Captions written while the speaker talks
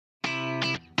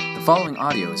The following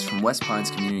audio is from West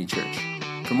Pines Community Church.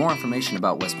 For more information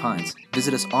about West Pines,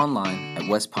 visit us online at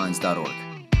westpines.org.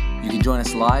 You can join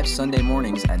us live Sunday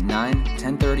mornings at 9,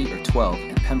 10:30, or 12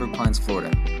 in Pembroke Pines,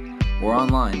 Florida, or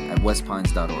online at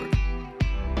westpines.org.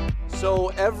 So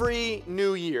every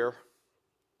new year,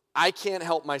 I can't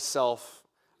help myself.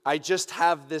 I just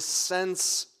have this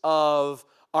sense of,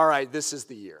 all right, this is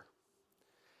the year.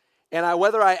 And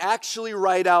whether I actually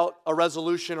write out a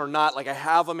resolution or not, like I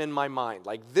have them in my mind.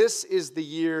 Like this is the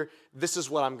year, this is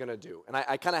what I'm going to do. And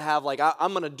I kind of have like,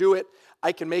 I'm going to do it.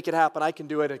 I can make it happen. I can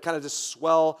do it. And kind of this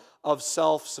swell of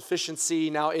self-sufficiency.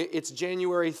 Now it's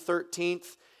January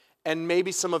 13th, and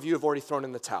maybe some of you have already thrown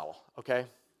in the towel, okay?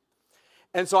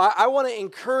 And so I want to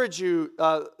encourage you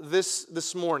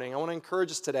this morning. I want to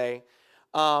encourage us today.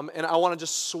 And I want to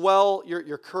just swell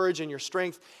your courage and your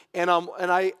strength. And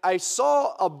I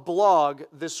saw a blog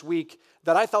this week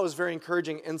that I thought was very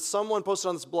encouraging. And someone posted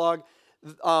on this blog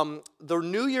the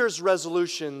New Year's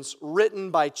resolutions written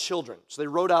by children. So they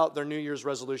wrote out their New Year's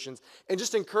resolutions. And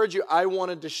just to encourage you, I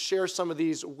wanted to share some of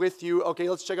these with you. Okay,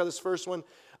 let's check out this first one.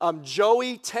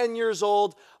 Joey, 10 years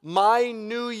old. My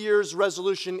New Year's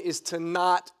resolution is to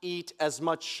not eat as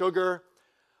much sugar,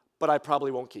 but I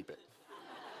probably won't keep it.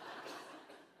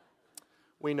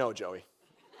 We know, Joey.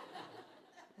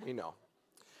 We know.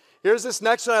 Here's this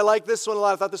next one. I like this one a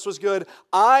lot. I thought this was good.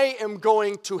 I am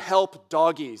going to help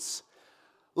doggies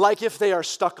like if they are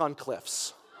stuck on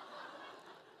cliffs.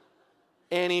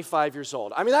 Annie, 5 years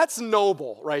old. I mean, that's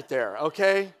noble right there,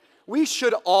 okay? We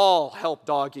should all help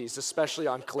doggies, especially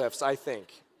on cliffs, I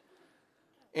think.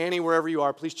 Annie, wherever you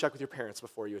are, please check with your parents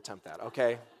before you attempt that,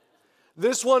 okay?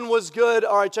 This one was good.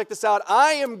 All right, check this out.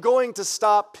 I am going to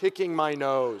stop picking my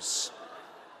nose.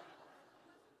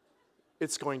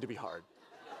 It's going to be hard.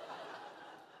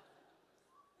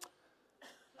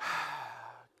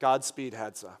 Godspeed,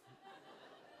 Hadza.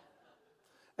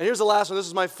 And here's the last one. This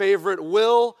is my favorite.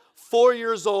 Will, 4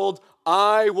 years old,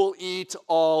 I will eat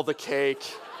all the cake.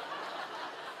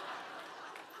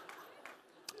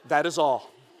 That is all.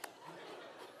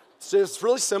 It's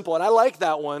really simple, and I like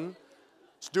that one.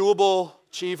 It's doable,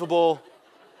 achievable,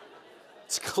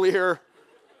 it's clear.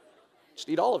 Just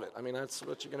eat all of it. I mean, that's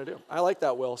what you're going to do. I like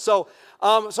that, Will. So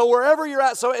wherever you're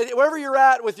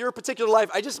at with your particular life,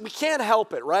 we can't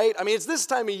help it, right? I mean, it's this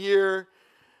time of year.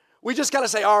 We just got to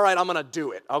say, all right, I'm going to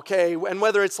do it, okay? And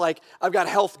whether it's like I've got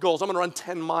health goals, I'm going to run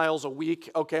 10 miles a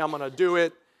week, okay, I'm going to do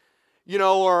it. You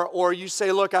know, or you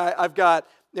say, look, I've got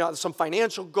some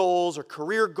financial goals or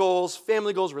career goals,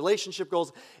 family goals, relationship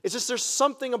goals. It's just there's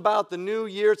something about the new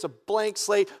year. It's a blank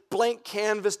slate, blank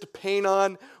canvas to paint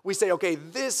on. We say, okay,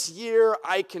 this year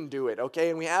I can do it,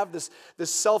 okay? And we have this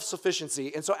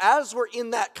self-sufficiency. And so as we're in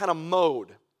that kind of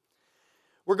mode,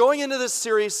 we're going into this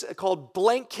series called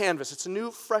Blank Canvas. It's a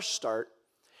new, fresh start.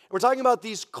 And we're talking about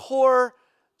these core,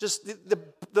 just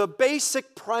the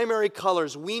basic primary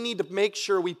colors we need to make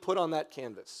sure we put on that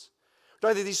canvas.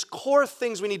 These core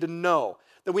things we need to know,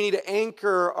 that we need to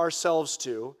anchor ourselves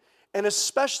to. And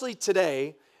especially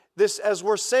today, this as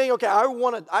we're saying, okay,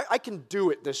 I can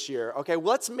do it this year. Okay,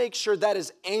 let's make sure that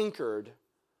is anchored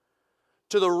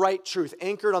to the right truth,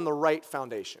 anchored on the right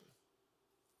foundation.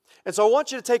 And so I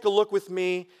want you to take a look with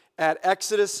me at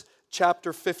Exodus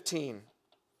chapter 15.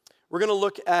 We're going to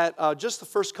look at just the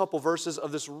first couple verses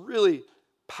of this really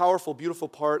powerful, beautiful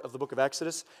part of the book of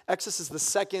Exodus. Exodus is the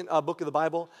second book of the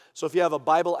Bible. So if you have a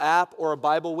Bible app or a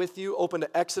Bible with you, open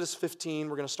to Exodus 15.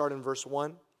 We're going to start in verse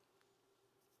 1.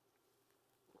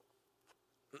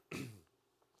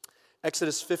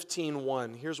 Exodus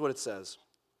 15:1. Here's what it says.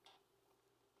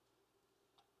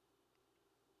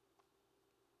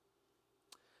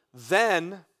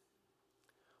 Then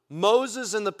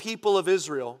Moses and the people of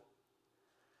Israel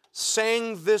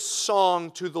sang this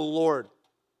song to the Lord,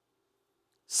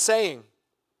 saying,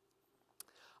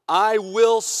 I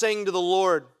will sing to the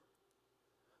Lord,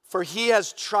 for he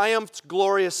has triumphed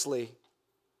gloriously.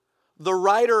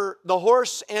 The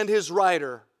horse and his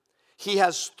rider, he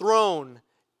has thrown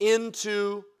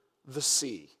into the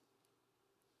sea.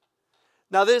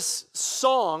 Now this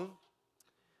song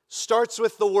starts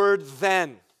with the word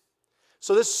then.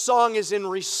 So this song is in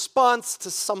response to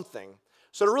something.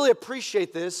 So to really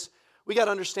appreciate this, we got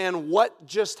to understand what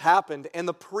just happened. And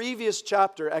the previous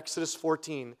chapter, Exodus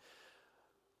 14,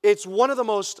 it's one of the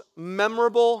most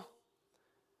memorable,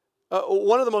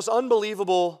 one of the most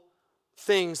unbelievable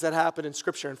things that happened in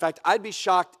Scripture. In fact, I'd be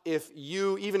shocked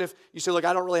even if you say, look,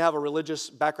 I don't really have a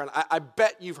religious background, I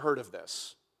bet you've heard of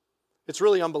this. It's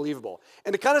really unbelievable.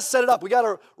 And to kind of set it up, we got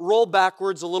to roll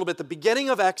backwards a little bit. The beginning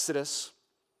of Exodus,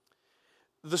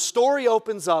 the story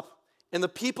opens up, and the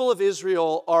people of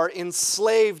Israel are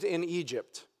enslaved in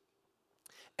Egypt.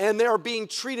 And they are being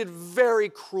treated very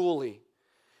cruelly.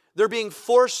 They're being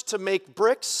forced to make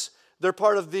bricks. They're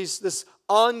part of this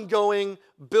ongoing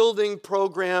building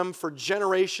program for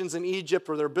generations in Egypt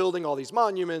where they're building all these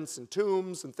monuments and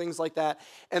tombs and things like that.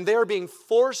 And they're being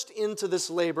forced into this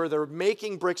labor. They're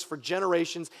making bricks for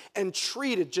generations and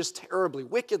treated just terribly,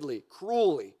 wickedly,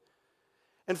 cruelly.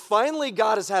 And finally,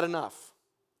 God has had enough.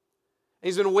 And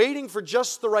he's been waiting for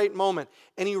just the right moment.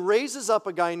 And he raises up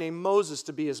a guy named Moses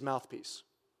to be his mouthpiece.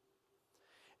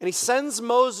 And he sends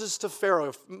Moses to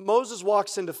Pharaoh. Moses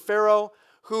walks into Pharaoh,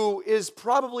 who is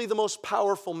probably the most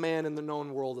powerful man in the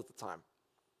known world at the time.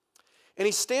 And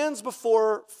he stands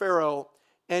before Pharaoh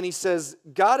and he says,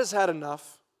 God has had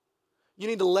enough. You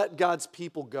need to let God's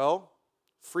people go,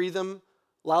 free them,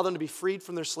 allow them to be freed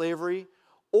from their slavery,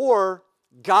 or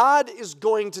God is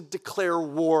going to declare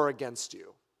war against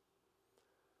you.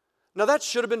 Now that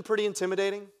should have been pretty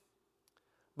intimidating,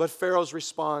 but Pharaoh's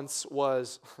response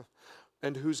was,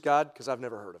 and who's God? Because I've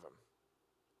never heard of him.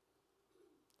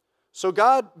 So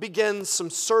God begins some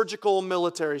surgical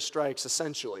military strikes,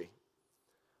 essentially,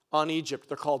 on Egypt.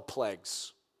 They're called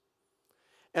plagues.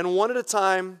 And one at a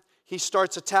time, he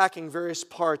starts attacking various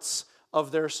parts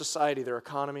of their society, their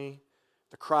economy,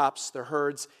 the crops, their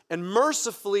herds. And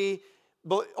mercifully,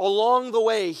 but along the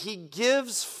way, he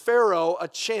gives Pharaoh a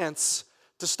chance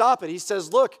to stop it. He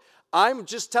says, look, I'm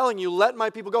just telling you, let my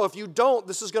people go. If you don't,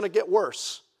 this is going to get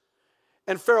worse.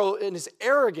 And Pharaoh, in his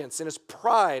arrogance and his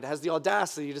pride, has the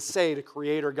audacity to say to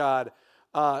Creator God,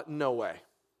 no way.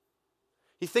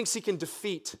 He thinks he can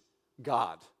defeat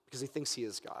God because he thinks he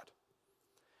is God.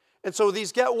 And so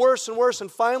these get worse and worse,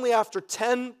 and finally after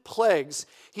 10 plagues,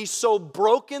 he's so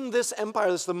broken this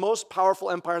empire, this is the most powerful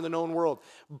empire in the known world,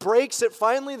 breaks it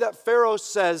finally that Pharaoh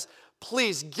says,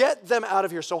 please get them out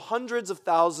of here. So hundreds of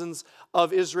thousands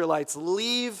of Israelites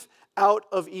leave out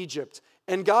of Egypt.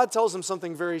 And God tells him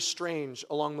something very strange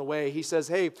along the way. He says,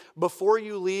 hey, before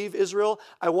you leave Israel,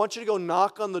 I want you to go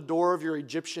knock on the door of your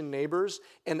Egyptian neighbors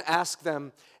and ask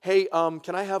them, hey,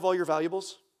 can I have all your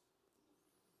valuables?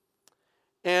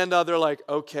 And they're like,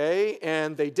 okay.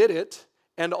 And they did it.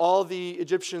 And all the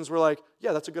Egyptians were like,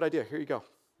 yeah, that's a good idea. Here you go.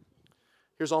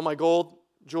 Here's all my gold,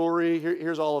 jewelry.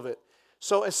 Here's all of it.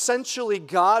 So essentially,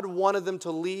 God wanted them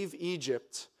to leave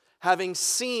Egypt, having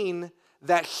seen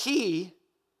that he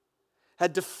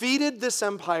had defeated this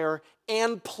empire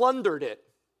and plundered it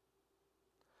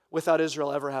without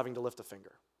Israel ever having to lift a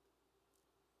finger.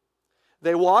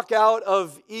 They walk out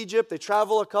of Egypt. They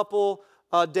travel a couple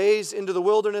days into the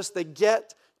wilderness. They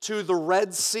get to the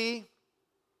Red Sea,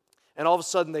 and all of a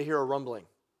sudden they hear a rumbling.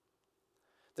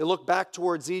 They look back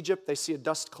towards Egypt. They see a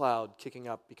dust cloud kicking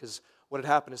up because what had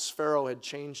happened is Pharaoh had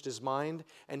changed his mind,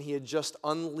 and he had just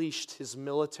unleashed his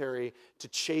military to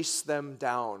chase them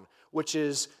down, which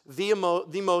is the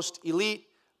most elite,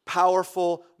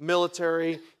 powerful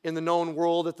military in the known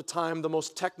world at the time, the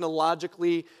most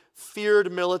technologically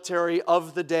feared military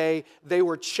of the day. They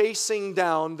were chasing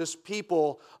down this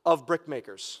people of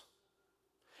brickmakers.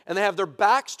 And they have their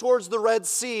backs towards the Red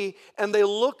Sea, and they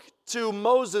look to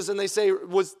Moses and they say,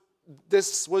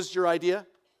 this was your idea?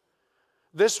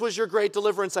 This was your great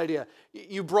deliverance idea.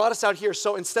 You brought us out here,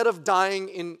 so instead of dying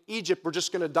in Egypt, we're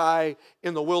just going to die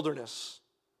in the wilderness.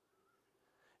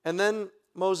 And then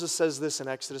Moses says this in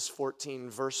Exodus 14,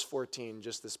 verse 14,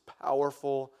 just this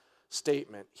powerful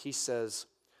statement. He says,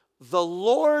 the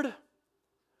Lord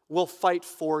will fight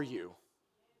for you.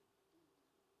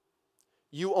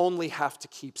 You only have to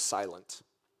keep silent.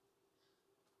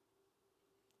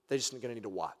 They're just going to need to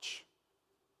watch.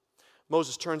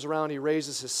 Moses turns around, he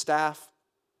raises his staff,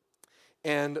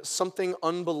 and something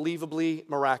unbelievably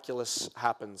miraculous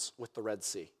happens with the Red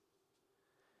Sea.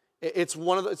 It's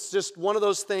just one of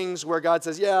those things where God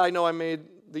says, yeah, I know I made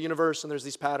the universe and there's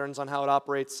these patterns on how it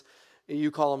operates. You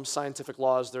call them scientific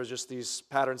laws. There's just these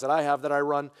patterns that I have that I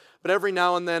run. But every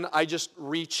now and then I just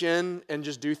reach in and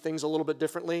just do things a little bit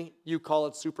differently. You call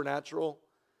it supernatural.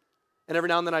 And every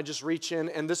now and then I just reach in.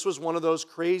 And this was one of those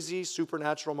crazy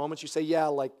supernatural moments. You say, yeah,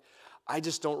 like I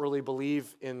just don't really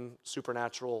believe in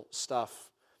supernatural stuff.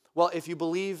 Well, if you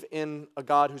believe in a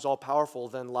God who's all-powerful,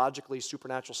 then logically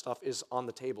supernatural stuff is on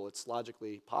the table. It's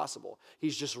logically possible.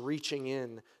 He's just reaching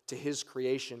in to his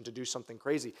creation to do something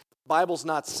crazy. The Bible's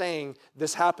not saying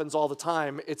this happens all the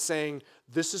time. It's saying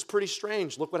this is pretty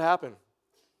strange. Look what happened.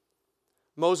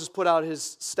 Moses put out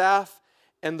his staff,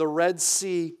 and the Red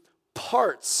Sea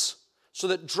parts so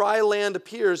that dry land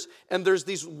appears, and there's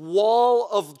this wall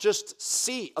of just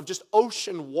sea, of just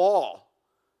ocean wall.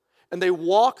 And they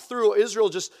walk through, Israel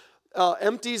just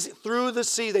empties through the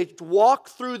sea. They walk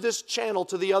through this channel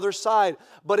to the other side,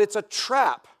 but it's a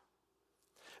trap.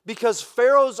 because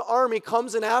Pharaoh's army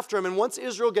comes in after him, and once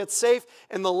Israel gets safe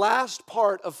and the last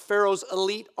part of Pharaoh's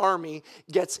elite army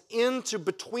gets into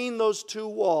between those two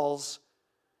walls,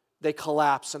 they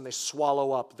collapse and they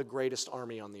swallow up the greatest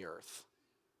army on the earth.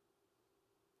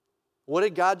 What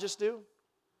did God just do?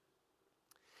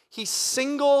 He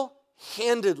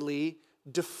single-handedly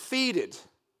defeated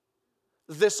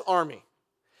this army.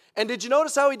 And did you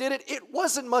notice how he did it? It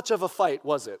wasn't much of a fight,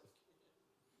 was it?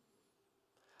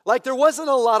 Like, there wasn't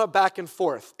a lot of back and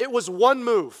forth. It was one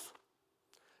move.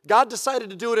 God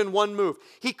decided to do it in one move.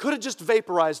 He could have just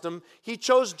vaporized them. He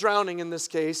chose drowning in this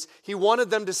case. He wanted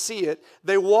them to see it.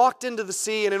 They walked into the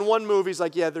sea, and in one move, he's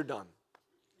like, yeah, they're done.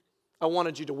 I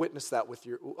wanted you to witness that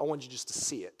I wanted you just to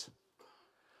see it.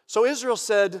 So Israel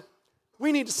said,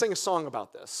 we need to sing a song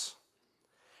about this.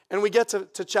 And we get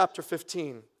to chapter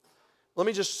 15. Let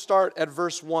me just start at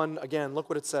verse 1 again. Look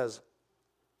what it says.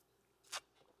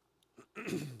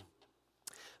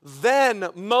 Then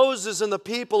Moses and the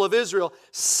people of Israel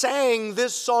sang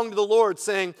this song to the Lord,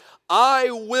 saying,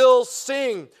 I will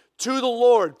sing to the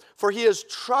Lord, for he has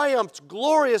triumphed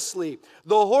gloriously.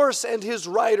 The horse and his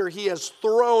rider he has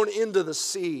thrown into the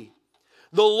sea.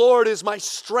 The Lord is my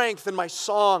strength and my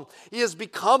song. He has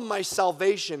become my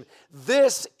salvation.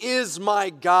 This is my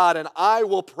God, and I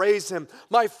will praise him.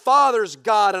 My father's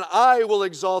God, and I will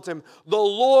exalt him. The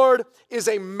Lord is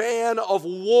a man of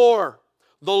war.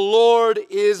 The Lord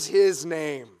is his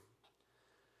name.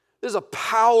 This is a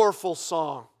powerful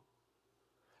song.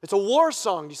 It's a war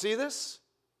song. Do you see this?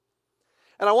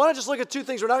 And I want to just look at two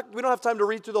things. We don't have time to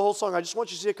read through the whole song. I just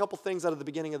want you to see a couple things out of the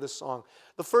beginning of this song.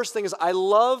 The first thing is, I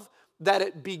love that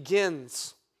it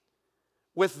begins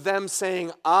with them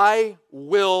saying, I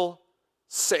will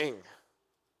sing.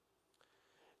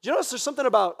 Do you notice there's something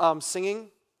about singing?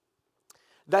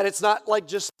 That it's not like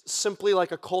just simply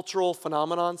like a cultural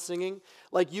phenomenon, singing.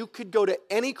 Like, you could go to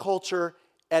any culture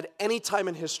at any time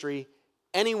in history,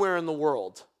 anywhere in the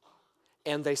world,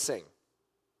 and they sing.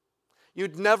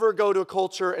 You'd never go to a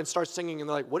culture and start singing and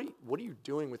they're like, what are you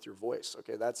doing with your voice?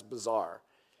 Okay, that's bizarre.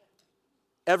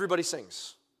 Everybody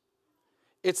sings.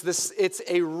 It's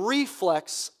a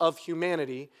reflex of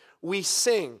humanity. We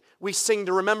sing. We sing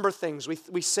to remember things.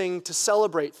 We sing to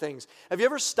celebrate things. Have you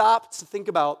ever stopped to think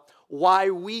about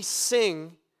why we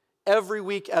sing every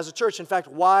week as a church? In fact,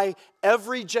 why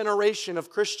every generation of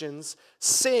Christians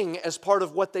sing as part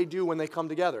of what they do when they come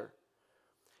together.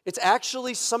 It's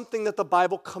actually something that the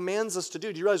Bible commands us to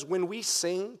do. Do you realize when we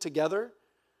sing together,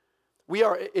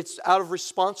 it's out of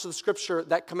response to the scripture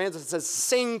that commands us. It says,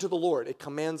 sing to the Lord. It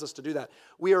commands us to do that.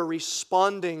 We are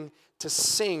responding to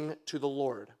sing to the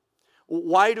Lord.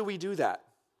 Why do we do that?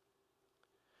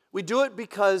 We do it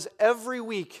because every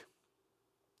week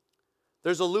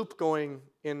there's a loop going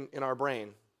in our brain.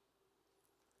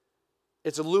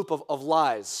 It's a loop of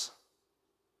lies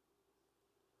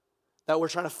that we're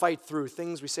trying to fight through.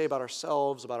 Things we say about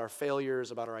ourselves, about our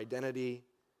failures, about our identity.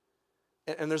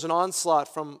 And there's an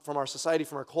onslaught from our society,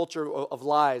 from our culture of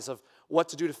lies, of what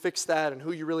to do to fix that and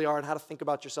who you really are and how to think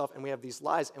about yourself. And we have these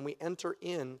lies, and we enter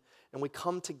in and we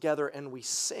come together and we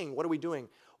sing. What are we doing?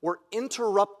 We're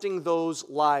interrupting those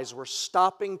lies. We're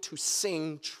stopping to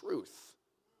sing truth.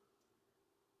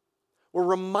 We're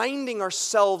reminding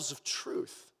ourselves of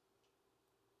truth.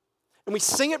 And we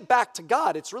sing it back to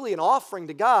God. It's really an offering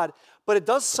to God, but it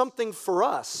does something for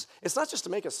us. It's not just to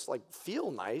make us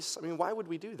feel nice. I mean, why would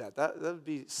we do that? That would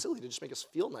be silly to just make us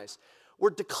feel nice.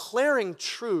 We're declaring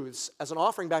truths as an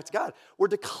offering back to God. We're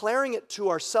declaring it to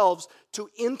ourselves to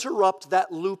interrupt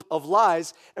that loop of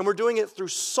lies, and we're doing it through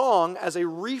song as a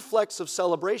reflex of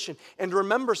celebration. And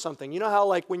remember something. You know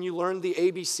how when you learned the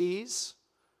ABCs,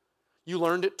 you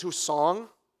learned it to song?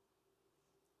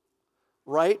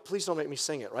 Right? Please don't make me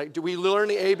sing it, right? Do we learn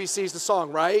the ABCs to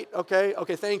song, right?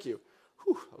 Okay, thank you.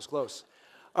 Whew, that was close.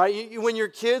 All right, when your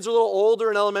kids are a little older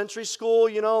in elementary school,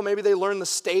 maybe they learn the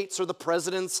states or the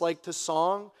presidents to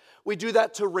song. We do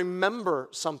that to remember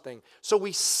something. So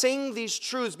we sing these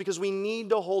truths because we need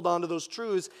to hold on to those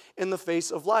truths in the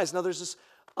face of lies. Now, there's this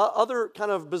other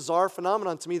kind of bizarre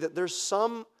phenomenon to me that there's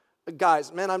some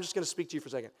guys, man, I'm just going to speak to you for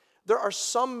a second. There are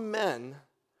some men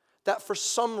that for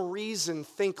some reason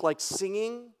think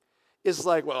singing is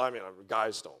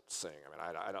guys don't sing.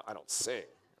 I don't sing.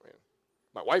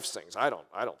 My wife sings. I don't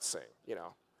sing.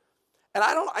 And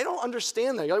I don't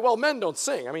understand that. You're like, well, men don't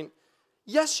sing.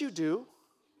 Yes, you do.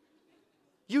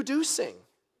 You do sing.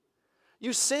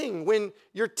 You sing when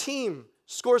your team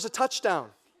scores a touchdown,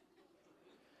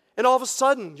 and all of a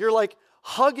sudden you're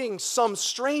hugging some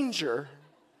stranger,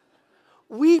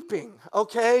 weeping,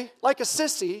 okay, like a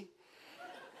sissy.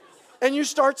 And you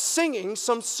start singing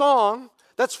some song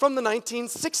that's from the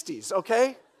 1960s,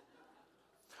 okay?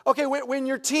 Okay, when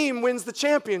your team wins the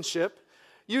championship,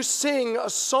 you sing a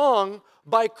song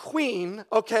by Queen,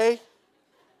 okay?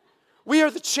 We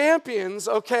are the champions,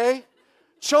 okay?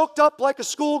 Choked up like a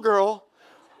schoolgirl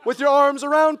with your arms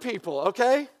around people,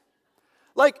 okay?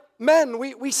 Like men,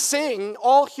 we sing,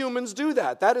 all humans do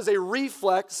that. That is a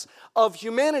reflex of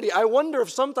humanity. I wonder if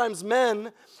sometimes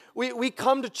men, we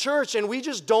come to church and we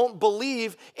just don't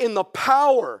believe in the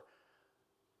power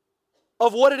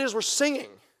of what it is we're singing.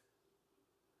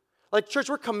 Like church,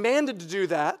 we're commanded to do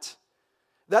that.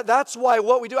 That's why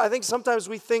what we do, I think sometimes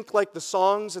we think like the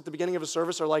songs at the beginning of a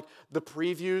service are like the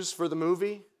previews for the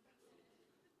movie.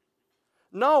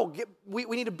 No, we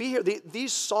need to be here.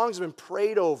 These songs have been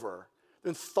prayed over,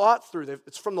 been thought through.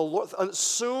 It's from the Lord.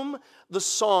 Assume the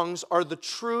songs are the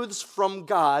truths from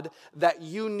God that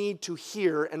you need to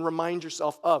hear and remind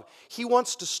yourself of. He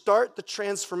wants to start the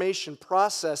transformation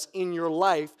process in your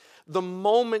life the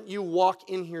moment you walk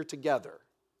in here together.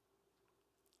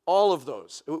 All of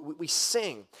those. We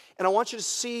sing. And I want you to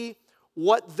see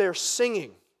what they're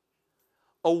singing.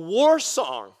 A war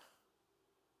song.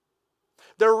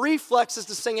 Their reflex is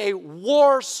to sing a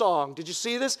war song. Did you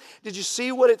see this? Did you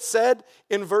see what it said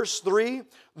in verse 3?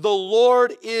 The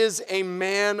Lord is a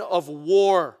man of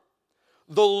war.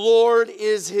 The Lord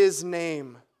is his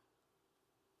name.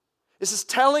 This is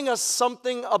telling us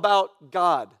something about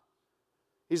God.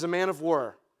 He's a man of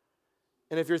war.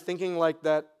 And if you're thinking like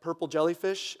that purple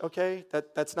jellyfish, okay,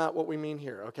 that's not what we mean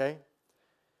here, okay?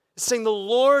 It's saying the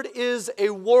Lord is a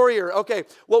warrior. Okay,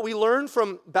 what we learn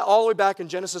from all the way back in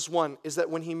Genesis 1 is that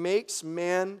when he makes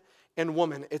man and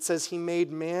woman, it says he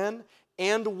made man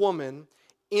and woman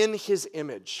in his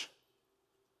image.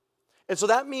 And so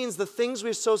that means the things we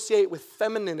associate with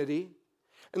femininity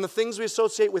and the things we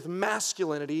associate with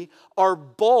masculinity are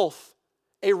both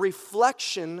a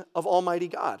reflection of Almighty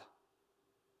God.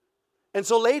 And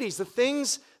so, ladies, the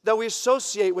things that we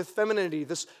associate with femininity,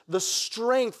 the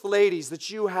strength, ladies, that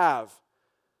you have,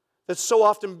 that's so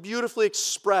often beautifully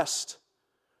expressed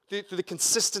through the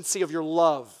consistency of your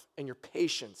love and your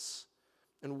patience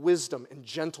and wisdom and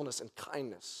gentleness and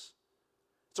kindness.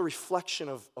 It's a reflection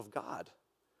of God.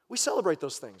 We celebrate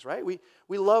those things, right?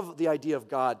 We love the idea of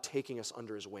God taking us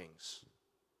under his wings.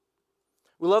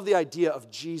 We love the idea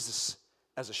of Jesus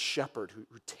as a shepherd who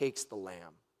takes the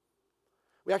lamb.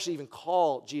 We actually even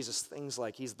call Jesus things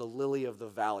like he's the lily of the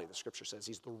valley, the scripture says.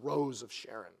 He's the rose of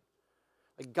Sharon.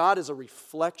 Like God is a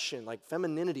reflection, like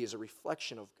femininity is a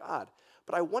reflection of God.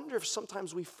 But I wonder if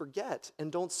sometimes we forget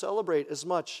and don't celebrate as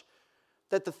much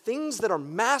that the things that are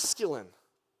masculine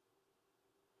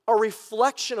are a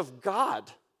reflection of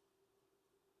God.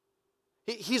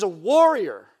 He's a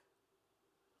warrior.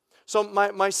 So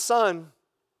my son,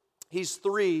 he's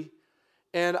 3,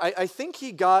 and I think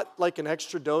he got like an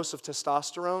extra dose of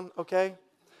testosterone, okay?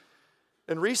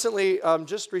 And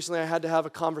just recently, I had to have a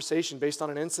conversation based on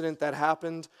an incident that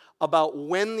happened about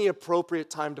when the appropriate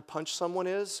time to punch someone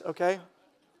is, okay?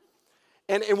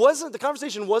 And the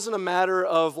conversation wasn't a matter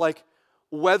of like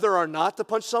whether or not to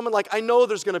punch someone. Like I know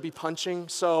there's gonna be punching,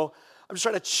 so I'm just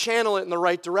trying to channel it in the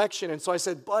right direction. And so I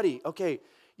said, buddy, okay,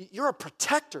 you're a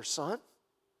protector, son.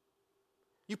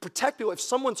 You protect people. If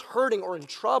someone's hurting or in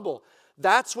trouble,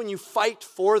 that's when you fight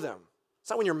for them. It's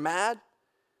not when you're mad.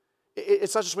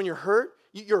 It's not just when you're hurt.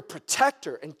 You're a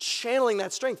protector and channeling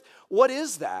that strength. What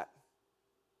is that?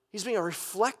 He's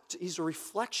a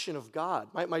reflection of God.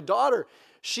 My daughter,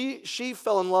 she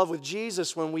fell in love with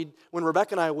Jesus when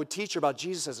Rebecca and I would teach her about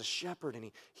Jesus as a shepherd,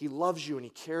 and he loves you and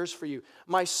he cares for you.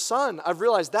 My son, I've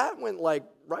realized that went like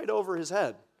right over his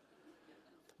head.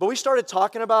 But we started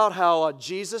talking about how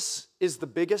Jesus is the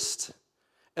biggest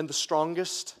and the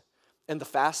strongest and the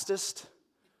fastest,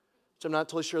 which I'm not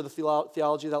totally sure of the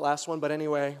theology of that last one, but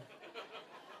anyway.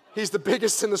 He's the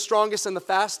biggest and the strongest and the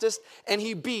fastest, and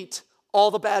he beat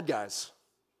all the bad guys.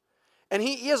 And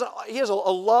he has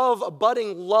a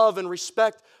budding love and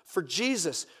respect for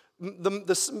Jesus.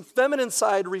 The feminine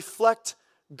side reflect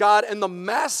God, and the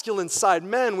masculine side,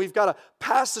 men, we've got to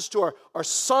pass this to our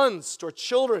sons, to our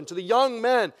children, to the young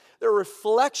men. They're a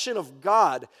reflection of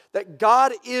God, that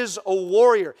God is a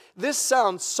warrior. This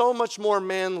sounds so much more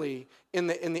manly in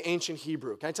the ancient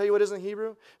Hebrew. Can I tell you what it is in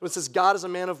Hebrew? When it says God is a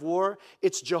man of war,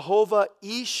 it's Jehovah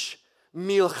Ish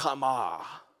Milchama.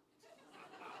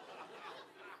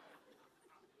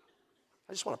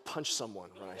 I just want to punch someone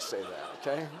when I say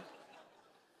that, okay?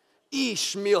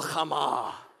 Ish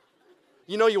Milchama.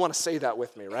 You know you want to say that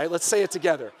with me, right? Let's say it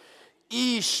together.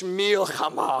 Ish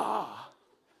Milchama.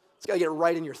 It's got to get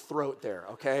right in your throat there,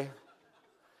 okay?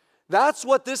 That's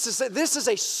what this is. This is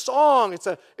a song. It's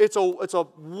a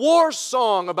war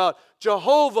song about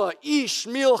Jehovah Ish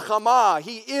Milchama.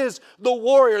 He is the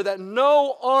warrior that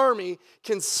no army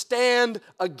can stand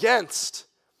against.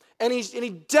 And he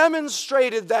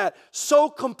demonstrated that so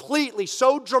completely,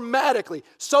 so dramatically,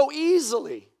 so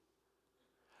easily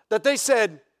that they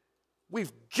said,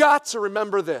 we've got to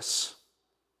remember this.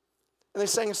 And they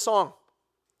sang a song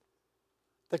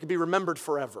that could be remembered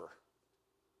forever.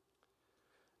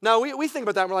 Now, we think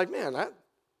about that and we're like, man,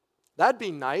 that'd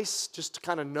be nice just to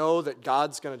kind of know that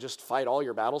God's going to just fight all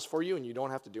your battles for you and you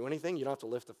don't have to do anything. You don't have to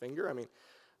lift a finger. I mean,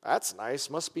 that's nice.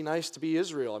 Must be nice to be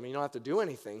Israel. I mean, you don't have to do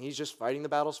anything. He's just fighting the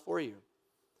battles for you.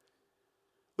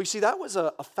 But you see, that was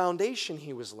a foundation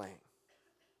he was laying.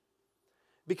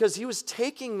 Because he was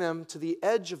taking them to the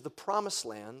edge of the promised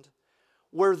land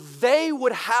where they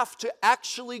would have to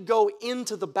actually go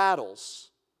into the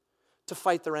battles to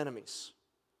fight their enemies.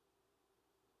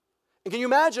 And can you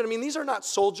imagine? I mean, these are not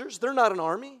soldiers. They're not an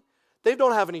army. They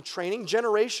don't have any training.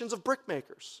 Generations of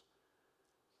brickmakers.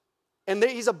 And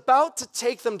he's about to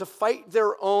take them to fight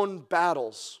their own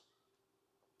battles.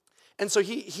 And so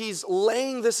he's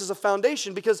laying this as a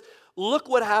foundation because look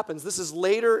what happens. This is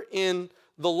later in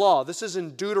the law. This is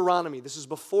in Deuteronomy. This is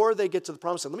before they get to the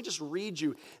promised land. Let me just read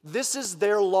you. This is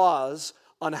their laws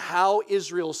on how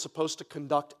Israel is supposed to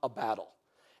conduct a battle.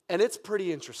 And it's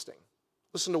pretty interesting.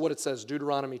 Listen to what it says,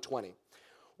 Deuteronomy 20.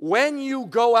 When you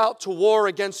go out to war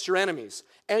against your enemies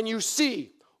and you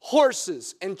see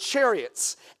horses and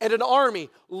chariots and an army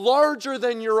larger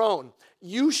than your own,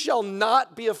 you shall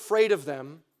not be afraid of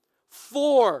them,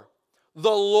 for the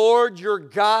Lord your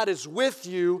God is with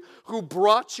you, who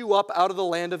brought you up out of the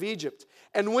land of Egypt.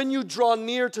 And when you draw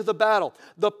near to the battle,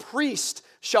 the priest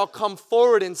shall come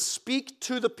forward and speak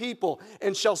to the people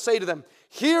and shall say to them,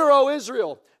 Hear, O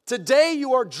Israel, today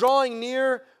you are drawing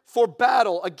near for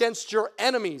battle against your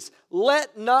enemies.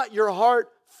 Let not your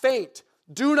heart faint.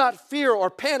 Do not fear or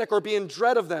panic or be in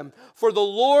dread of them. For the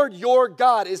Lord your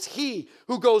God is He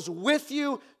who goes with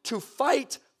you to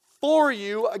fight for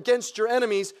you against your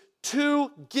enemies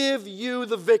to give you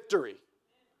the victory.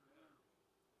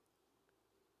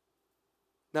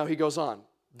 Now he goes on.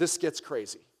 This gets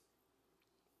crazy.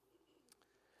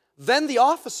 Then the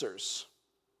officers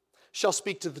shall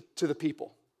speak to the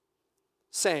people,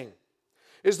 saying,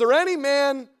 Is there any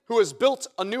man who has built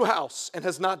a new house and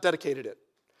has not dedicated it?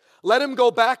 Let him go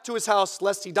back to his house,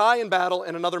 lest he die in battle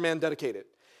and another man dedicate it.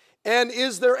 And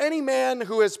is there any man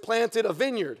who has planted a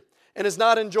vineyard and has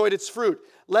not enjoyed its fruit?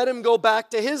 Let him go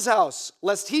back to his house,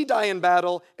 lest he die in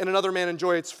battle and another man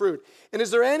enjoy its fruit. And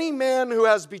is there any man who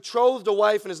has betrothed a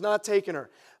wife and has not taken her?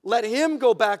 Let him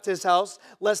go back to his house,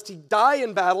 lest he die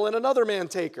in battle and another man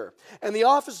take her. And the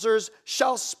officers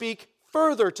shall speak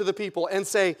further to the people and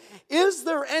say, Is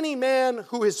there any man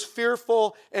who is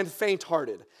fearful and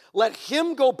faint-hearted? Let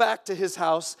him go back to his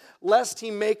house, lest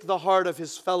he make the heart of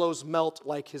his fellows melt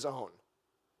like his own.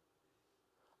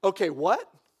 Okay, what?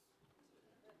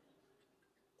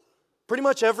 Pretty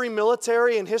much every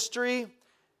military in history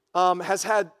has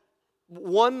had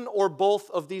one or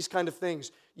both of these kind of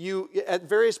things. You, at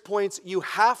various points, you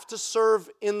have to serve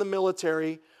in the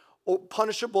military,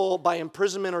 punishable by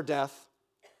imprisonment or death.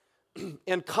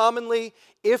 And commonly,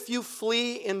 if you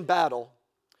flee in battle,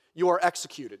 you are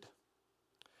executed.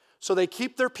 So they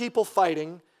keep their people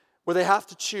fighting where they have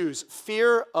to choose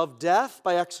fear of death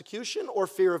by execution or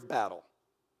fear of battle.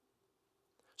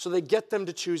 So they get them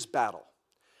to choose battle.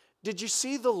 Did you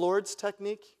see the Lord's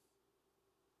technique?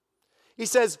 He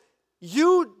says,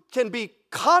 you can be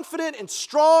confident and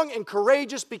strong and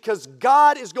courageous because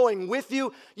God is going with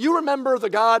you. You remember the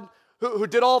God who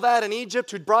did all that in Egypt,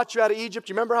 who brought you out of Egypt.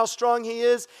 You remember how strong He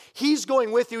is? He's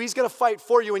going with you. He's going to fight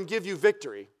for you and give you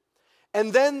victory.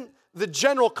 And then the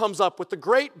general comes up with the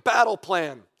great battle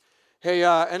plan. Hey,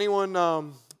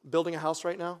 anyone building a house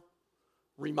right now?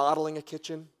 Remodeling a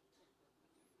kitchen?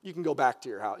 You can go back to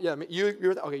your house. Yeah,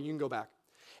 you're okay, you can go back.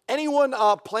 Anyone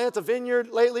plant a vineyard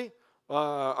lately?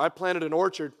 I planted an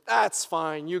orchard. That's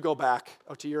fine. You go back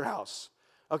to your house.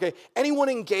 Okay. Anyone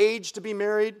engaged to be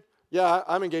married? Yeah,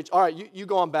 I'm engaged. All right, you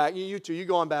go on back. You two, you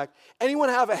go on back. Anyone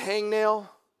have a hangnail?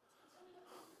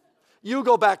 You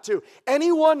go back too.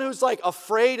 Anyone who's like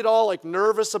afraid at all, like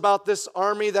nervous about this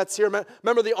army that's here?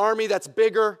 Remember the army that's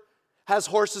bigger, has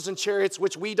horses and chariots,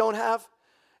 which we don't have?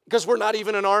 Because we're not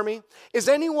even an army. Is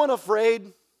anyone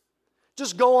afraid?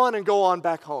 Just go on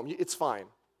back home. It's fine.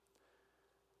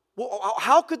 Well,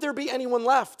 how could there be anyone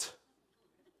left?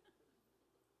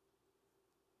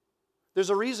 There's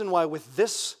a reason why with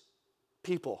this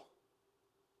people,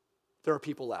 there are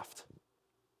people left.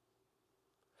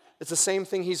 It's the same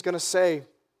thing He's going to say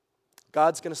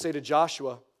God's going to say to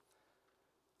Joshua,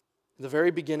 in the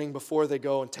very beginning, before they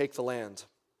go and take the land,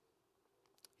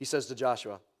 he says to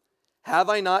Joshua, have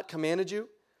I not commanded you?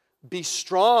 Be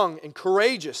strong and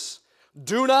courageous.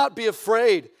 Do not be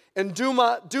afraid and do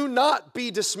not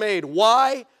be dismayed.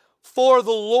 Why? For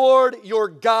the Lord your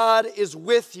God is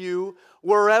with you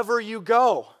wherever you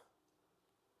go.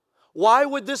 Why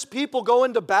would this people go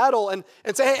into battle and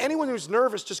say, hey, anyone who's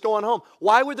nervous, just go on home?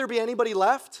 Why would there be anybody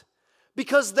left?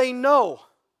 Because they know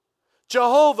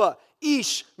Jehovah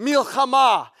Ish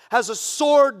Milchama has a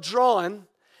sword drawn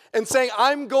and saying,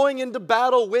 I'm going into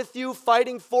battle with you,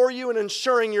 fighting for you, and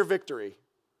ensuring your victory.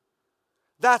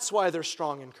 That's why they're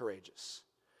strong and courageous.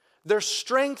 Their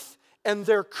strength and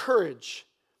their courage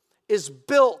is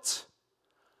built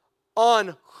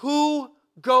on who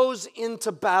goes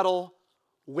into battle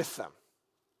with them.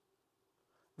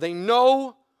 They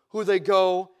know who they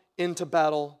go into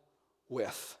battle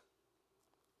with.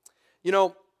 You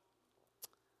know,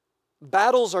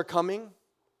 battles are coming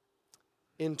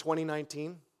in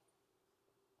 2019.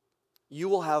 You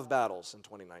will have battles in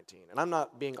 2019. And I'm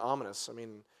not being ominous. I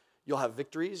mean, you'll have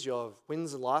victories, you'll have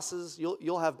wins and losses,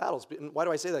 you'll have battles. And why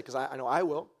do I say that? Because I know I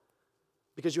will.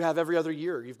 Because you have every other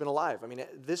year you've been alive. I mean,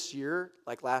 this year,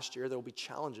 like last year, there will be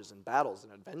challenges and battles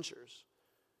and adventures.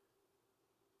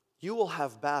 You will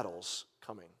have battles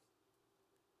coming.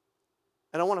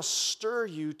 And I want to stir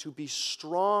you to be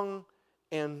strong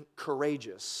and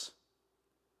courageous.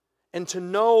 And to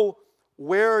know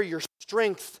where your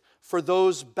strength for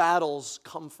those battles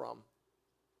come from.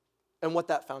 And what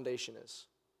that foundation is.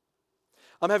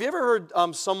 Have you ever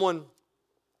heard someone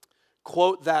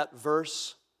quote that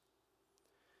verse?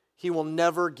 He will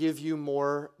never give you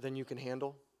more than you can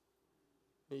handle.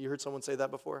 You heard someone say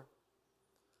that before?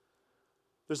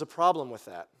 There's a problem with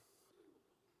that.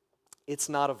 It's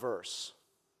not a verse.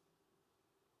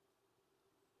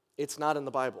 It's not in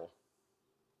the Bible.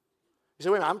 You say,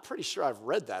 wait a minute, I'm pretty sure I've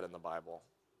read that in the Bible.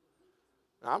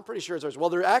 I'm pretty sure it's a verse. Well,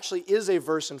 there actually is a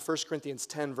verse in 1 Corinthians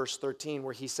 10, verse 13,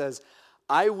 where he says,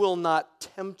 I will not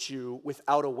tempt you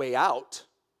without a way out.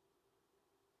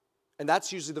 And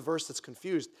that's usually the verse that's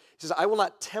confused. He says, I will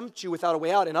not tempt you without a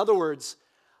way out. In other words,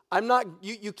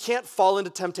 you can't fall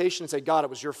into temptation and say, God, it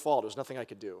was your fault. There's nothing I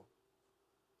could do.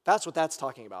 That's what that's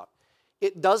talking about.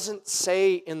 It doesn't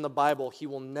say in the Bible, he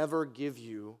will never give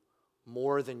you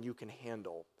more than you can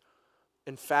handle.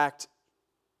 In fact,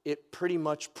 it pretty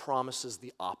much promises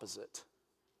the opposite.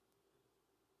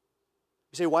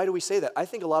 You say, why do we say that? I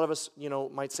think a lot of us,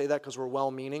 might say that because we're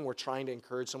well-meaning. We're trying to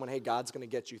encourage someone, hey, God's going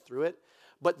to get you through it.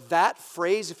 But that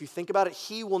phrase, if you think about it,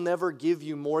 he will never give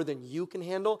you more than you can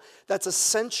handle, that's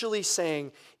essentially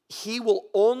saying he will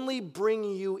only bring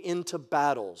you into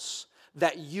battles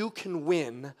that you can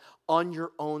win on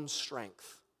your own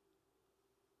strength.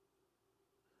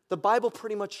 The Bible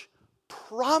pretty much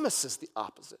promises the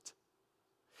opposite.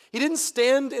 He didn't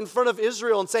stand in front of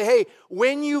Israel and say, hey,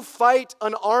 when you fight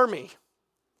an army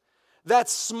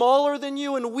that's smaller than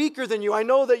you and weaker than you, I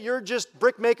know that you're just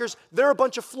brick makers, they're a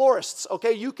bunch of florists,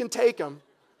 okay? You can take them.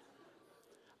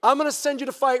 I'm going to send you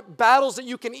to fight battles that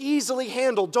you can easily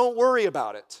handle. Don't worry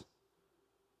about it.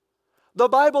 The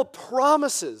Bible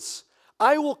promises,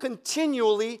 I will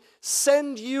continually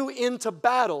send you into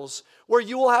battles where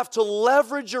you will have to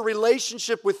leverage your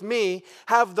relationship with me,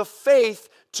 have the faith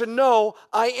to know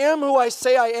I am who I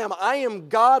say I am. I am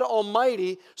God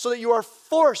Almighty, so that you are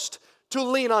forced to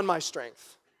lean on my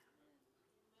strength.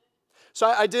 So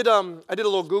I did a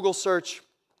little Google search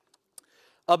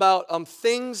about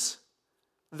things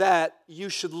that you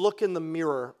should look in the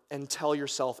mirror and tell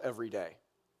yourself every day.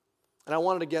 And I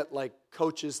wanted to get like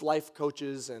coaches, life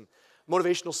coaches, and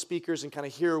motivational speakers and kind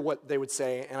of hear what they would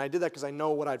say. And I did that because I know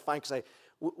what I'd find, because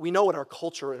we know what our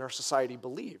culture and our society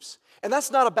believes. And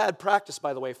that's not a bad practice,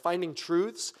 by the way, finding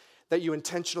truths that you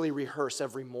intentionally rehearse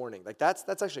every morning. Like that's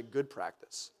actually a good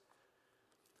practice.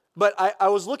 But I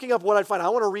was looking up what I'd find. I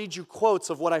want to read you quotes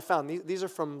of what I found. These are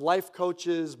from life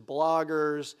coaches,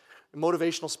 bloggers,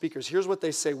 motivational speakers. Here's what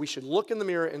they say. We should look in the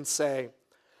mirror and say,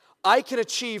 I can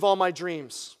achieve all my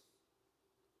dreams.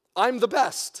 I'm the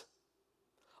best.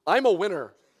 I'm a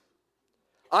winner.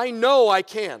 I know I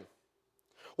can.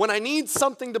 When I need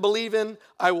something to believe in,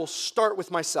 I will start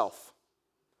with myself.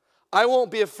 I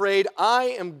won't be afraid.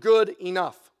 I am good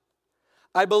enough.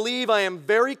 I believe I am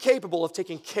very capable of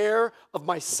taking care of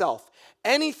myself.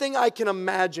 Anything I can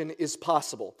imagine is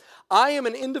possible. I am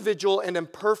an individual and am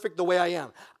perfect the way I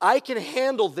am. I can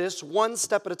handle this one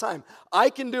step at a time. I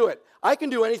can do it. I can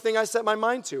do anything I set my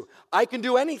mind to. I can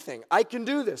do anything. I can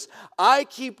do this. I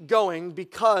keep going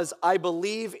because I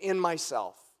believe in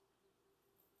myself.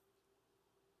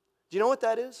 Do you know what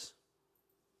that is?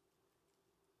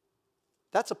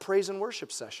 That's a praise and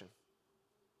worship session.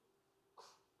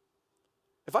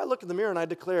 If I look in the mirror and I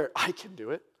declare, I can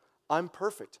do it, I'm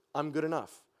perfect, I'm good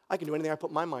enough, I can do anything I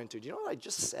put my mind to. Do you know what I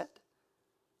just said?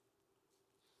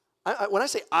 When I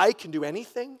say I can do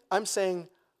anything, I'm saying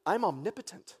I'm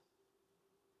omnipotent.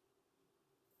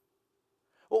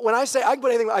 When I say I can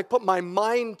put anything I put my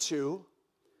mind to,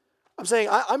 I'm saying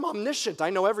I'm omniscient,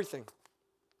 I know everything.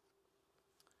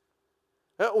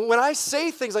 When I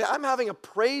say things like I'm having a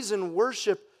praise and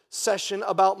worship session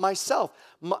about myself,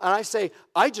 and I say,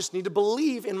 I just need to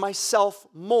believe in myself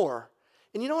more.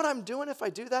 And you know what I'm doing if I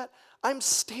do that? I'm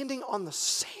standing on the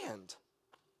sand.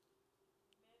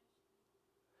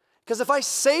 Because if I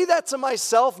say that to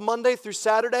myself Monday through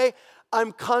Saturday,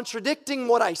 I'm contradicting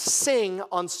what I sing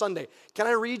on Sunday. Can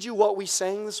I read you what we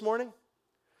sang this morning?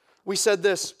 We said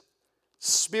this,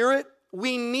 Spirit,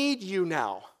 we need you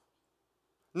now.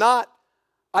 Not,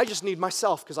 I just need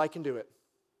myself because I can do it.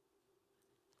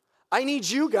 I need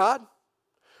you, God.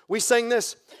 We sang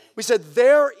this. We said,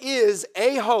 there is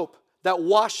a hope that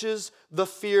washes the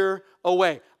fear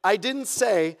away. I didn't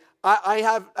say,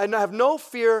 I have no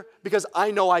fear because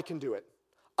I know I can do it.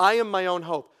 I am my own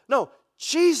hope. No,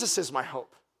 Jesus is my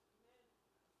hope.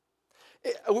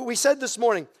 We said this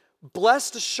morning,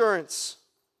 blessed assurance.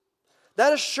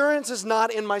 That assurance is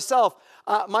not in myself.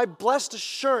 My blessed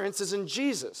assurance is in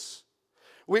Jesus.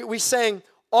 We sang,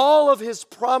 all of his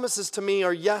promises to me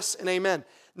are yes and amen.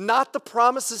 Not the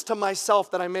promises to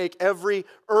myself that I make every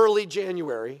early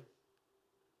January.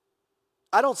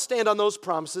 I don't stand on those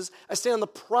promises. I stand on the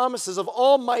promises of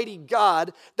Almighty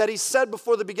God that he said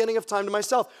before the beginning of time to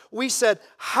myself. We said,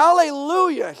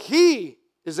 hallelujah, he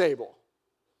is able.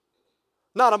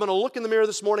 Not, I'm going to look in the mirror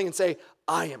this morning and say,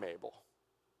 I am able.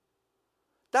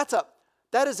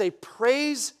 That is a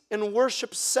praise and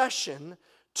worship session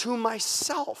to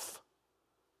myself.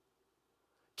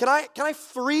 Can I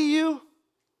free you?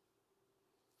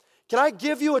 Can I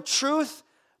give you a truth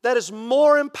that is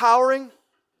more empowering?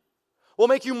 Will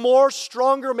make you more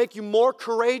stronger, make you more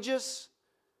courageous?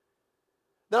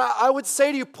 Then I would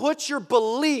say to you, put your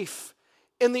belief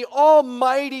in the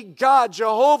Almighty God,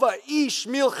 Jehovah Ish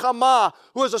Milchama,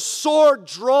 who has a sword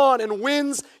drawn and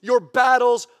wins your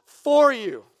battles for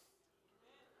you.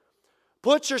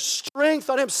 Put your strength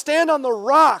on him. Stand on the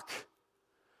rock,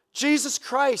 Jesus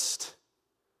Christ.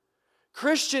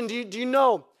 Christian, do you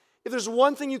know, if there's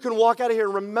one thing you can walk out of here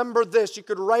and remember this, you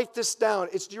could write this down,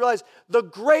 it's to realize the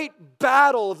great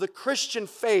battle of the Christian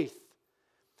faith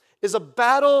is a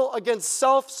battle against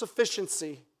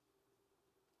self-sufficiency.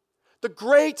 The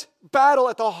great battle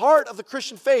at the heart of the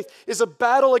Christian faith is a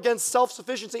battle against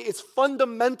self-sufficiency. It's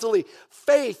fundamentally,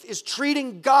 faith is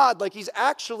treating God like he's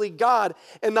actually God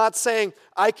and not saying,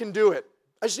 I can do it.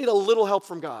 I just need a little help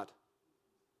from God.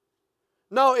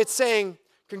 No, it's saying,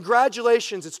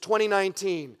 congratulations, it's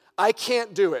 2019. I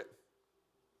can't do it.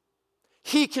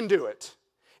 He can do it.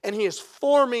 And he is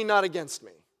for me, not against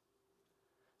me.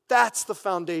 That's the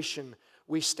foundation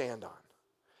we stand on.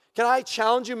 Can I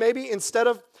challenge you, maybe instead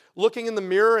of looking in the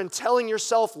mirror and telling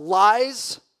yourself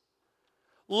lies,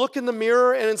 look in the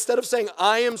mirror and instead of saying,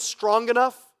 I am strong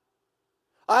enough,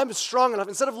 I'm strong enough,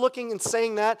 instead of looking and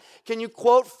saying that, can you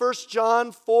quote 1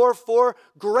 John 4:4,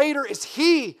 greater is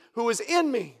he who is in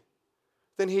me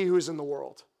than he who is in the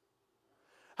world.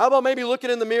 How about maybe looking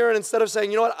in the mirror and instead of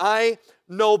saying, you know what, I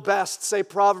know best, say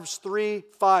Proverbs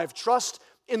 3:5, trust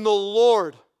in the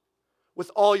Lord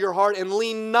with all your heart and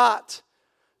lean not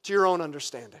to your own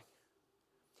understanding.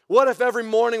 What if every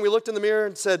morning we looked in the mirror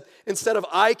and said, instead of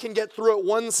I can get through it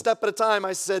one step at a time,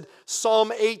 I said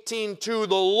Psalm 18:2,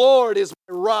 the Lord is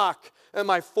my rock and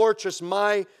my fortress,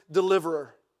 my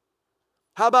deliverer.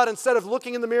 How about instead of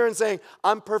looking in the mirror and saying,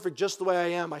 I'm perfect just the way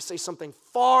I am, I say something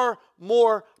far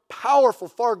more powerful,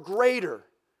 far greater,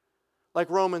 like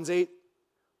Romans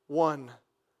 8:1,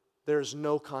 there's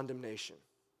no condemnation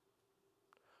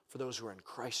for those who are in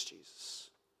Christ Jesus.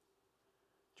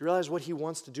 Do you realize what he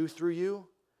wants to do through you?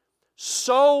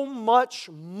 So much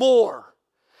more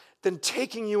than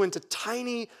taking you into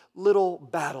tiny little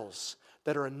battles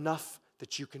that are enough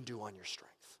that you can do on your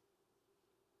strength.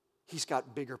 He's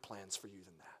got bigger plans for you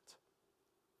than that.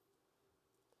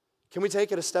 Can we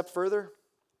take it a step further?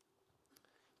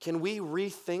 Can we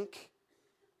rethink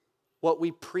what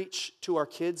we preach to our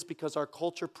kids because our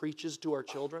culture preaches to our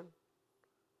children?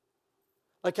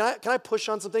 Like, can I push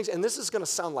on some things? And this is going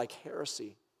to sound like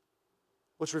heresy,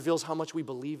 which reveals how much we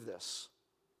believe this.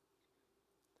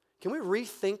 Can we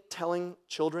rethink telling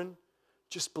children,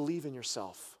 just believe in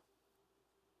yourself?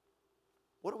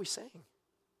 What are we saying?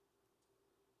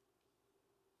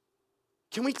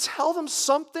 Can we tell them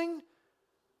something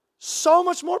so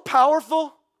much more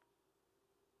powerful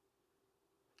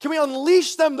Can we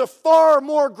unleash them to far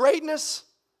more greatness?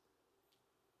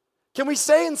 Can we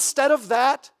say instead of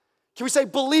that, can we say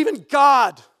believe in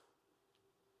God?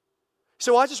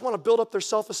 So I just want to build up their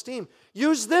self-esteem.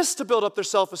 Use this to build up their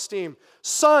self-esteem.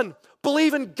 Son,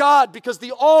 believe in God because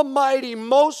the almighty,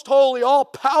 most holy,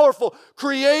 all-powerful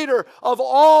creator of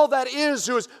all that is,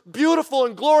 who is beautiful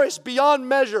and glorious beyond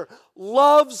measure,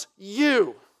 loves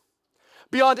you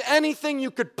beyond anything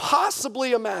you could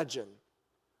possibly imagine.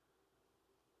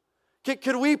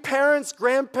 Could we parents,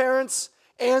 grandparents,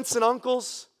 aunts and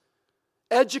uncles,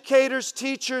 educators,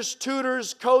 teachers,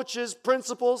 tutors, coaches,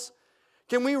 principals,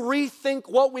 can we rethink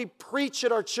what we preach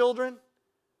at our children?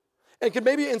 And could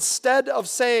maybe instead of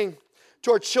saying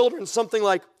to our children something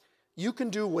like, you can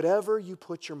do whatever you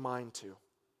put your mind to.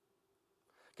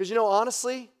 Because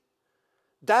honestly,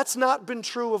 that's not been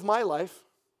true of my life.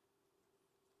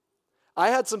 I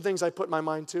had some things I put my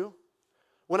mind to.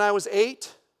 When I was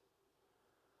 8,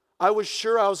 I was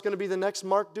sure I was going to be the next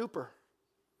Mark Duper.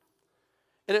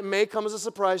 And it may come as a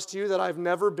surprise to you that I've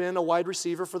never been a wide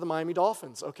receiver for the Miami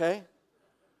Dolphins, okay?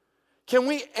 Can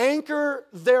we anchor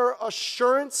their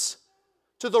assurance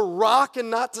to the rock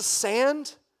and not to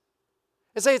sand?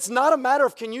 And say it's not a matter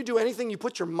of can you do anything you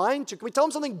put your mind to. Can we tell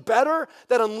them something better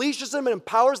that unleashes them and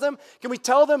empowers them? Can we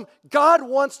tell them God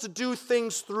wants to do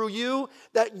things through you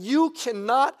that you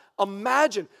cannot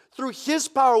imagine? Through His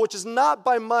power, which is not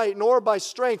by might nor by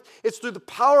strength. It's through the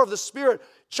power of the Spirit.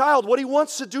 Child, what He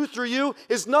wants to do through you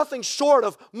is nothing short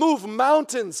of move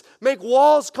mountains, make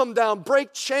walls come down,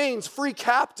 break chains, free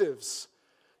captives.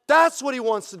 That's what He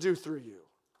wants to do through you.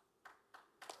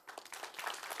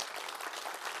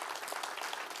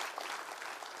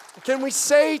 Can we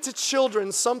say to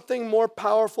children something more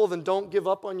powerful than don't give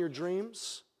up on your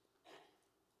dreams?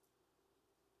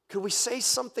 Could we say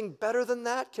something better than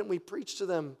that? Can we preach to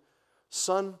them,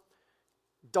 son,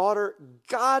 daughter,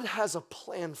 God has a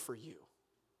plan for you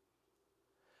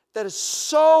that is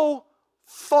so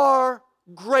far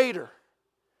greater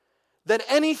than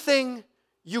anything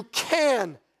you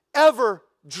can ever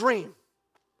dream.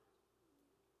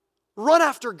 Run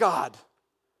after God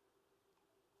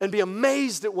and be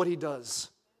amazed at what He does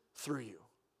through you.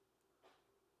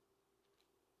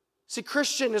 See,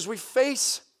 Christian, as we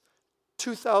face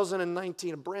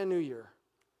 2019, a brand new year,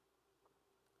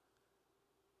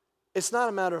 it's not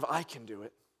a matter of I can do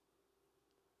it.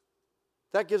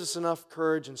 That gives us enough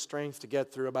courage and strength to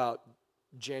get through about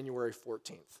January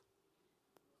 14th.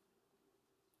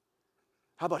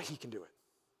 How about He can do it?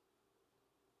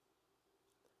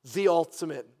 The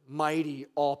ultimate, mighty,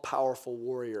 all-powerful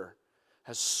warrior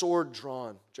has sword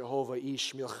drawn. Jehovah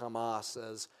Ish Milchama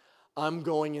says, I'm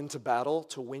going into battle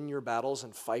to win your battles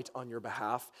and fight on your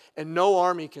behalf, and no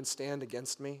army can stand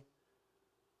against me.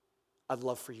 I'd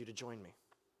love for you to join me.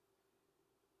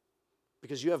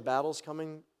 Because you have battles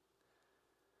coming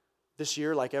this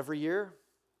year like every year,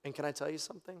 and can I tell you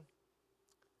something?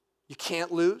 You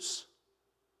can't lose.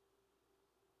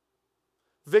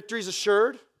 Victory's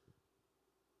assured.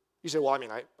 You say, well, I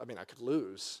mean, I could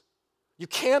lose. You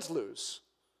can't lose.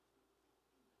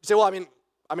 You say, well, I mean,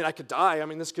 I could die.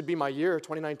 This could be my year,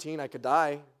 2019, I could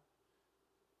die.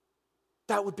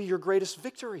 That would be your greatest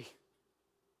victory.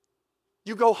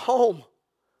 You go home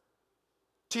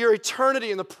to your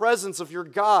eternity in the presence of your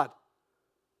God.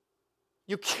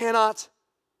 You cannot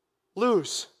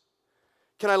lose.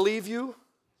 Can I leave you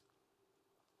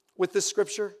with this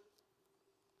scripture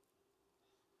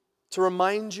to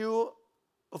remind you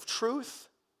of truth?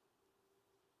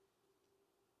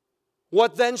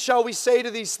 What then shall we say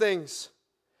to these things?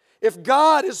 If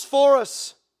God is for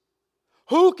us,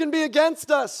 who can be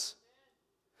against us?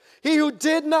 He who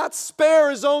did not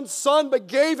spare His own Son, but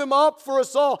gave Him up for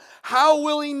us all, how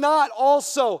will He not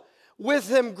also with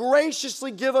Him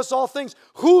graciously give us all things?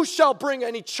 Who shall bring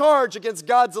any charge against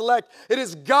God's elect? It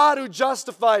is God who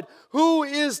justified. Who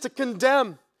is to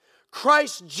condemn?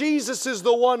 Christ Jesus is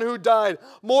the one who died.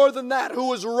 More than that, who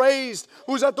was raised,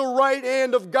 who's at the right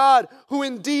hand of God, who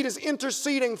indeed is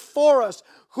interceding for us.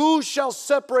 Who shall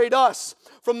separate us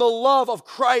from the love of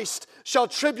Christ? Shall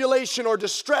tribulation or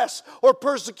distress or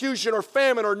persecution or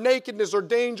famine or nakedness or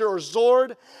danger or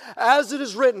sword? As it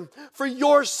is written, for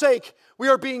your sake we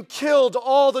are being killed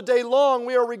all the day long.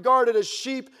 We are regarded as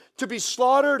sheep to be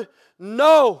slaughtered.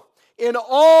 No. In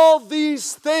all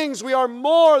these things we are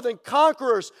more than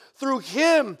conquerors through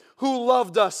Him who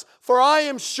loved us. For I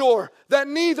am sure that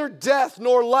neither death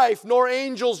nor life, nor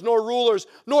angels nor rulers,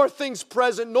 nor things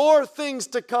present, nor things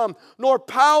to come, nor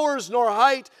powers, nor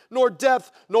height, nor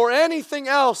depth, nor anything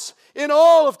else in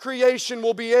all of creation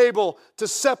will be able to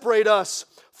separate us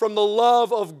from the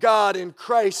love of God in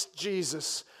Christ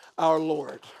Jesus our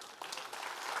Lord.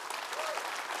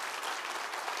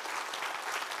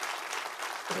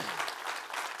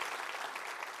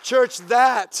 Church,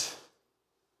 that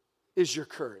is your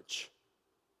courage.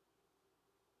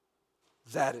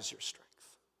 That is your strength.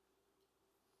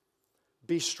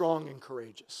 Be strong and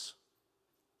courageous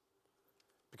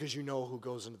because you know who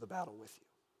goes into the battle with you.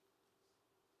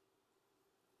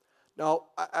 Now,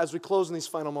 as we close in these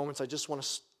final moments, I just want to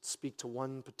speak to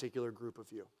one particular group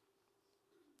of you.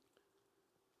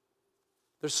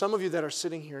 There's some of you that are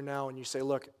sitting here now and you say,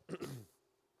 look,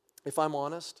 if I'm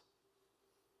honest,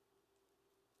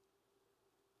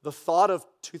 the thought of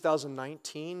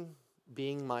 2019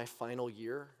 being my final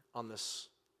year in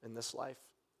this life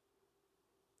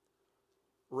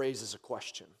raises a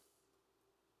question.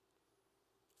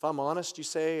 If I'm honest, you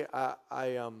say,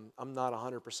 I'm not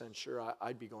 100% sure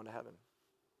I'd be going to heaven.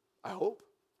 I hope.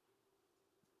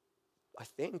 I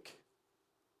think.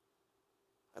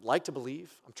 I'd like to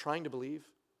believe. I'm trying to believe.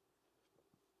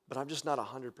 But I'm just not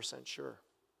 100% sure.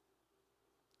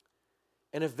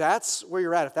 And if that's where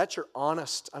you're at, if that's your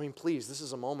honest, please, this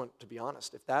is a moment to be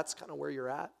honest. If that's kind of where you're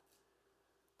at,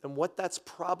 then what that's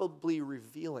probably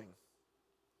revealing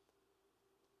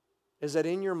is that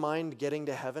in your mind, getting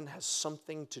to heaven has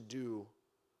something to do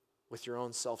with your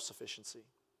own self-sufficiency.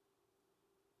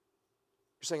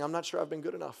 You're saying, I'm not sure I've been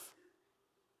good enough.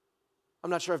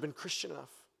 I'm not sure I've been Christian enough.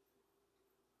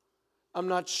 I'm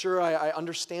not sure I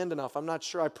understand enough. I'm not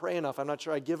sure I pray enough. I'm not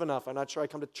sure I give enough. I'm not sure I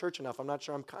come to church enough. I'm not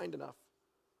sure I'm kind enough.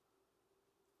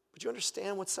 But you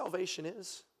understand what salvation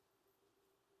is?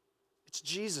 It's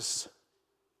Jesus,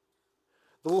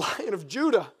 the Lion of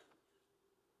Judah,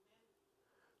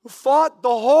 who fought the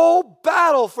whole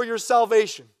battle for your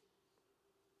salvation.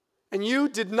 And you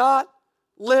did not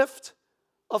lift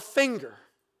a finger.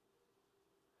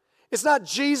 It's not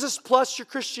Jesus plus your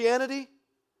Christianity.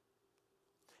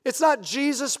 It's not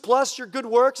Jesus plus your good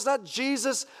works. It's not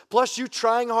Jesus plus you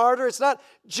trying harder. It's not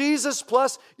Jesus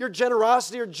plus your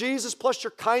generosity or Jesus plus your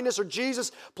kindness or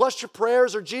Jesus plus your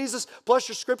prayers or Jesus plus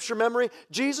your scripture memory,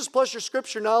 Jesus plus your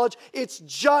scripture knowledge. It's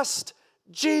just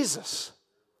Jesus.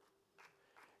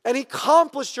 And He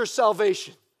accomplished your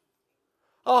salvation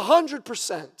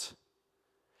 100%.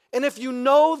 And if you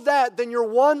know that, then you're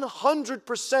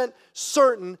 100%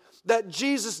 certain that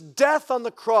Jesus' death on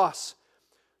the cross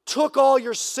took all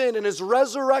your sin, and His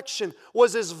resurrection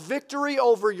was His victory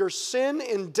over your sin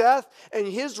in death, and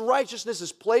His righteousness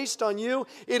is placed on you.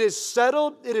 It is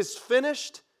settled, it is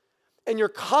finished, and your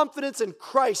confidence in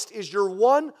Christ is your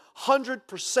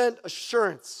 100%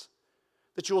 assurance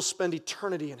that you will spend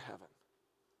eternity in heaven.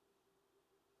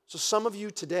 So some of you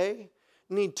today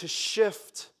need to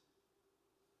shift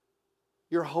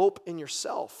your hope in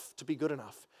yourself to be good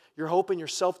enough, your hope in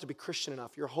yourself to be Christian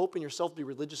enough, your hope in yourself to be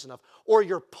religious enough, or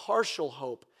your partial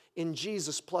hope in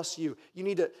Jesus plus you. You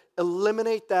need to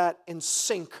eliminate that and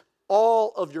sink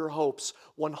all of your hopes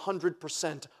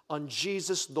 100% on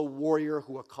Jesus, the warrior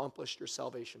who accomplished your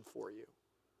salvation for you.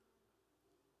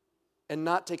 And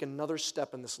not take another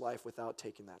step in this life without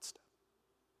taking that step.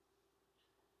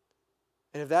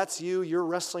 And if that's you, you're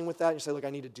wrestling with that, and you say, look, I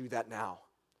need to do that now.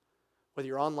 Whether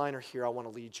you're online or here, I want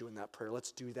to lead you in that prayer.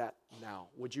 Let's do that now.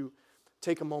 Would you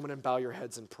take a moment and bow your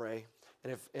heads and pray?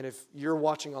 And if you're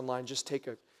watching online, just take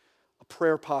a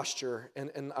prayer posture.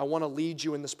 And I want to lead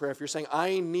you in this prayer. If you're saying,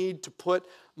 I need to put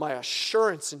my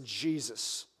assurance in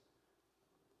Jesus,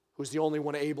 who's the only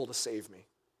one able to save me,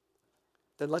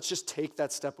 then let's just take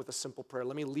that step with a simple prayer.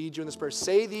 Let me lead you in this prayer.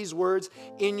 Say these words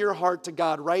in your heart to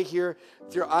God right here.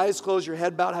 With your eyes closed, your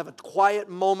head bowed, have a quiet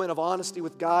moment of honesty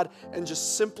with God and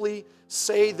just simply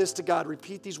say this to God.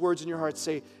 Repeat these words in your heart.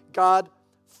 Say, God,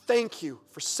 thank you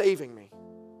for saving me.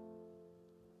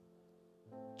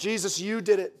 Jesus, you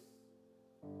did it.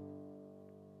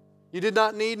 You did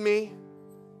not need me.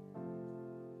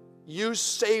 You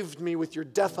saved me with your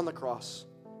death on the cross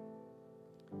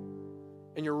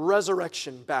and your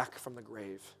resurrection back from the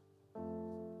grave.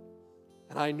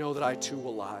 And I know that I too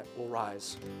will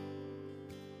rise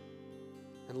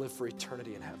and live for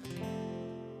eternity in heaven.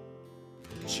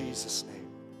 In Jesus' name,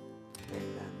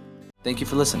 amen. Thank you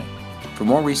for listening. For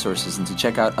more resources and to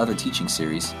check out other teaching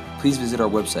series, please visit our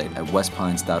website at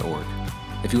westpines.org.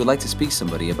 If you would like to speak to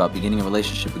somebody about beginning a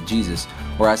relationship with Jesus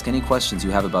or ask any questions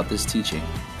you have about this teaching,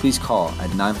 please call at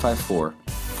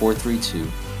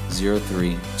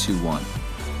 954-432-0321.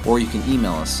 Or you can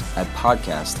email us at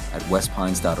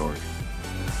podcast@westpines.org.